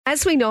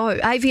as we know,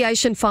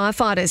 aviation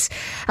firefighters,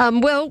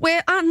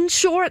 we're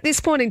unsure at this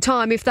point in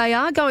time if they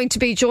are going to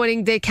be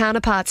joining their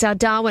counterparts, our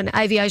Darwin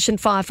aviation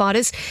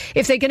firefighters,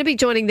 if they're going to be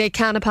joining their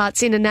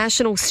counterparts in a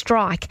national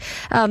strike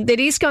that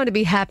is going to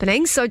be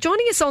happening. So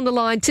joining us on the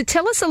line to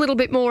tell us a little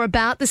bit more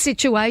about the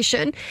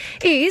situation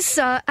is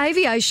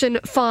Aviation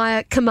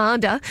Fire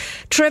Commander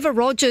Trevor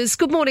Rogers.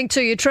 Good morning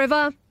to you,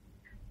 Trevor.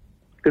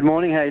 Good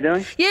morning. How are you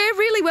doing? Yeah,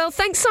 really well.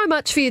 Thanks so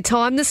much for your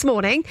time this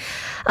morning.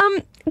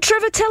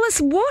 Trevor, tell us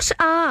what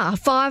are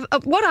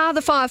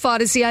the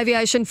firefighters, the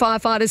aviation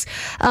firefighters,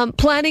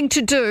 planning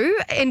to do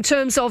in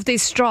terms of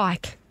this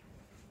strike?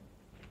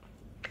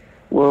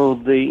 Well,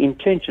 the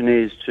intention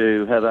is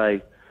to have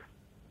a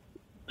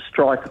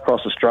strike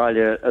across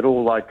Australia at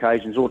all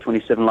locations, all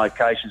 27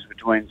 locations,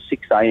 between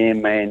 6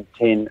 a.m. and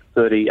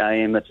 10:30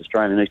 a.m. That's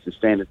Australian Eastern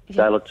Standard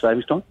Daylight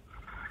Savings Time.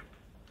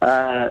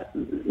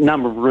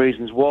 Number of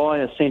reasons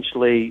why.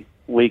 Essentially,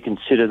 we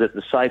consider that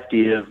the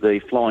safety of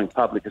the flying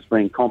public has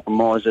been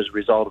compromised as a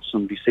result of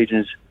some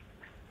decisions,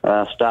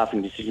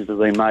 staffing decisions that have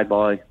been made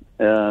by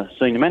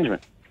senior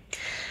management.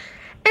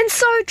 And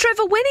so,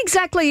 Trevor, when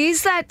exactly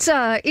is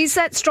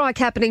that strike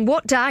happening?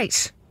 What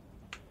date?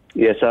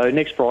 Yeah, so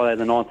next Friday,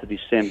 the 9th of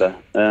December.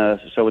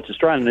 So it's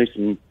Australian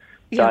Eastern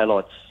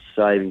Daylight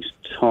Savings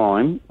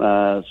Time.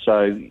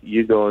 So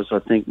you guys, I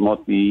think,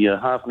 might be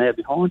half an hour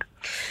behind.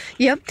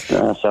 Yep.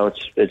 So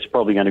it's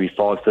probably going to be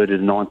 5:30 to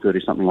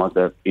 9:30, something like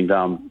that.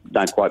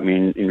 Don't quote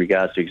me in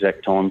regards to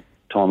exact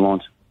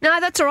timelines. No,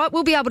 that's all right.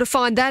 We'll be able to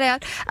find that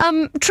out.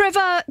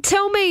 Trevor,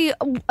 tell me,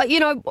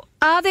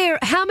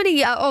 how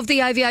many of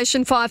the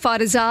aviation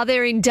firefighters are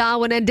there in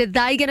Darwin, and are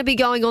they going to be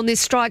going on this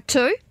strike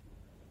too?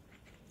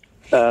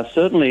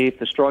 Certainly, if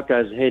the strike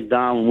goes ahead,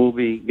 Darwin will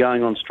be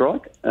going on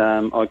strike.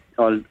 I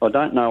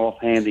don't know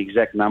offhand the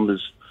exact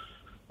numbers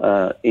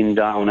in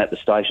Darwin at the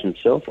station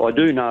itself. I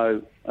do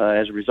know,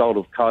 as a result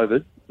of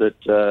COVID,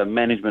 that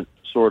management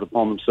saw it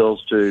upon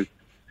themselves to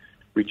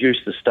reduce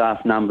the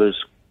staff numbers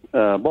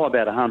by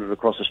about 100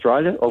 across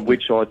Australia, of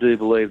which I do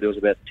believe there was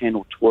about 10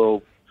 or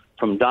 12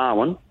 from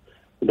Darwin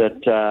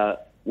that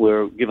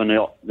were given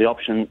the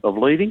option of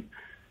leaving,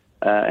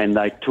 and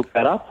they took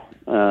that up.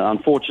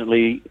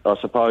 Unfortunately, I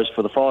suppose,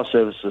 for the fire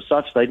service as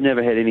such, they'd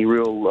never had any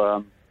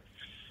real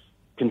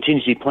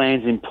contingency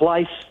plans in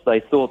place. They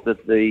thought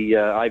that the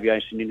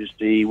aviation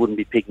industry wouldn't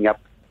be picking up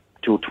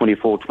till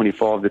 24,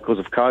 25 because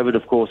of COVID.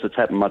 Of course, it's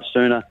happened much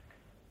sooner,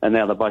 and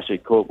now they're basically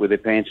caught with their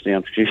pants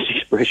down, to excuse the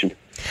expression.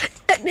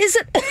 Is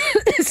it,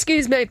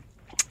 excuse me,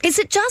 is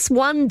it just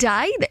one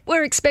day that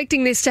we're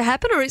expecting this to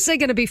happen, or is there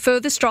going to be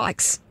further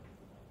strikes?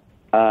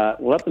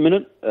 Well, at the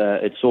minute,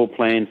 it's all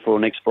planned for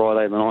next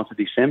Friday, the 9th of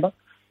December.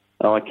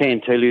 I can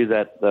tell you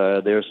that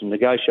there are some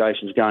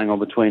negotiations going on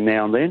between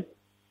now and then.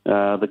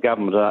 The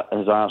government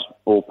has asked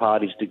all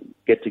parties to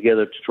get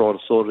together to try to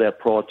sort it out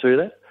prior to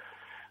that.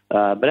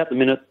 But at the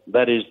minute,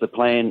 that is the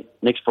plan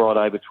next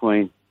Friday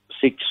between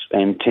 6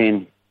 and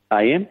 10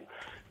 a.m.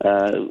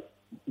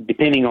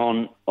 Depending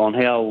on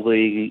how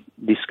the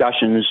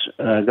discussions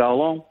go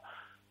along,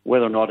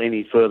 whether or not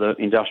any further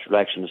industrial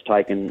action is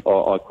taken,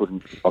 I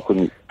couldn't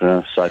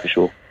say for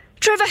sure.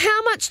 Trevor,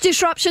 how much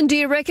disruption do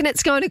you reckon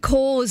it's going to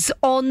cause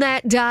on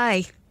that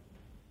day?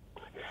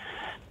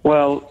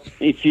 Well,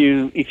 if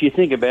you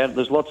think about it,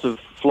 there's lots of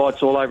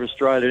flights all over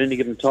Australia at any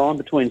given time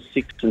between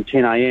 6 and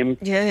 10 a.m.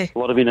 Yeah. A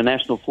lot of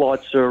international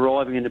flights are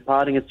arriving and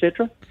departing,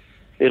 etc.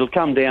 It'll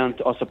come down,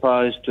 I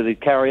suppose, to the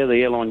carrier,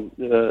 the airline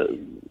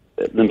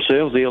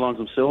themselves, the airlines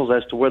themselves,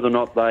 as to whether or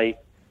not they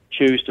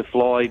choose to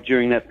fly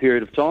during that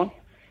period of time.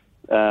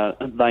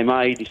 They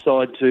may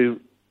decide to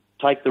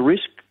take the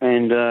risk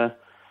and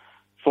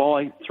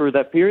fly through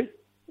that period.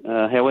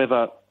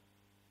 However,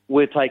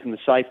 we're taking the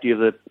safety of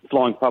the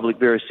flying public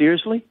very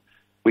seriously.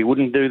 We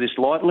wouldn't do this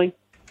lightly.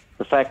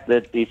 The fact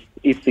that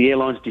if the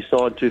airlines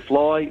decide to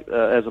fly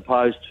as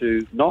opposed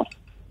to not,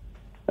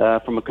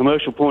 from a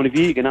commercial point of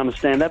view, you can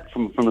understand that.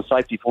 From a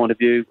safety point of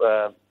view,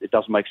 it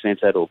doesn't make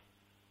sense at all.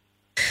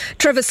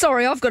 Trevor,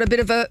 sorry, I've got a bit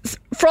of a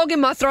frog in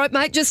my throat,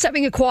 mate, just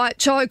having a quiet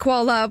choke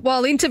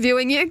while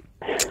interviewing you.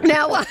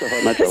 Now,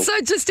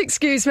 so just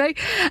excuse me.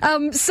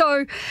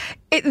 So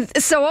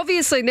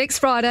obviously next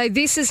Friday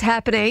this is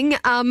happening.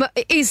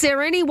 Is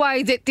there any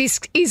way that this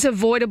is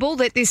avoidable,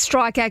 that this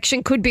strike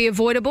action could be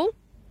avoidable?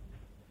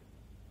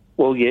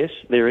 Well, yes,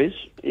 there is.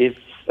 If,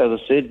 as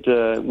I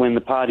said, when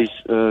the parties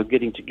are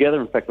getting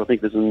together, in fact, I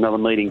think there's another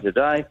meeting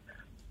today,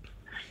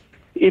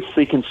 if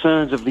the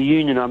concerns of the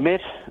union are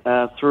met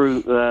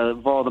through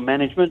via the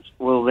management,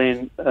 well,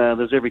 then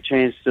there's every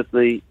chance that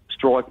the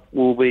strike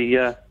will be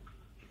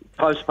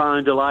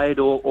postponed, delayed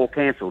or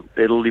cancelled.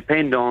 It'll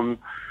depend on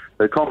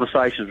the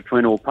conversations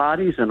between all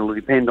parties, and it'll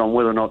depend on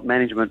whether or not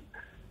management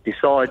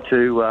decide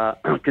to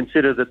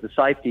consider that the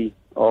safety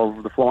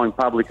of the flying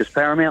public is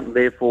paramount, and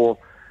therefore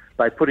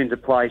they put into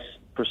place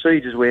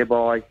procedures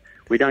whereby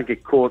we don't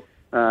get caught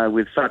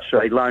with such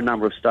a low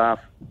number of staff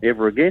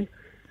ever again,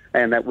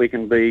 and that we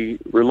can be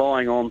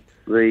relying on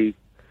the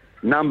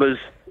numbers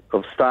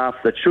of staff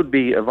that should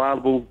be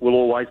available will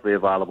always be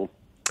available.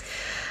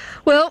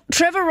 Well,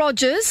 Trevor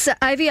Rogers,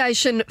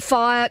 Aviation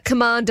Fire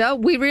Commander,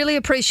 we really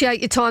appreciate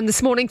your time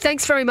this morning.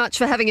 Thanks very much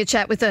for having a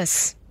chat with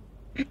us.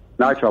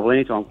 No trouble,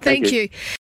 anytime. Thank you.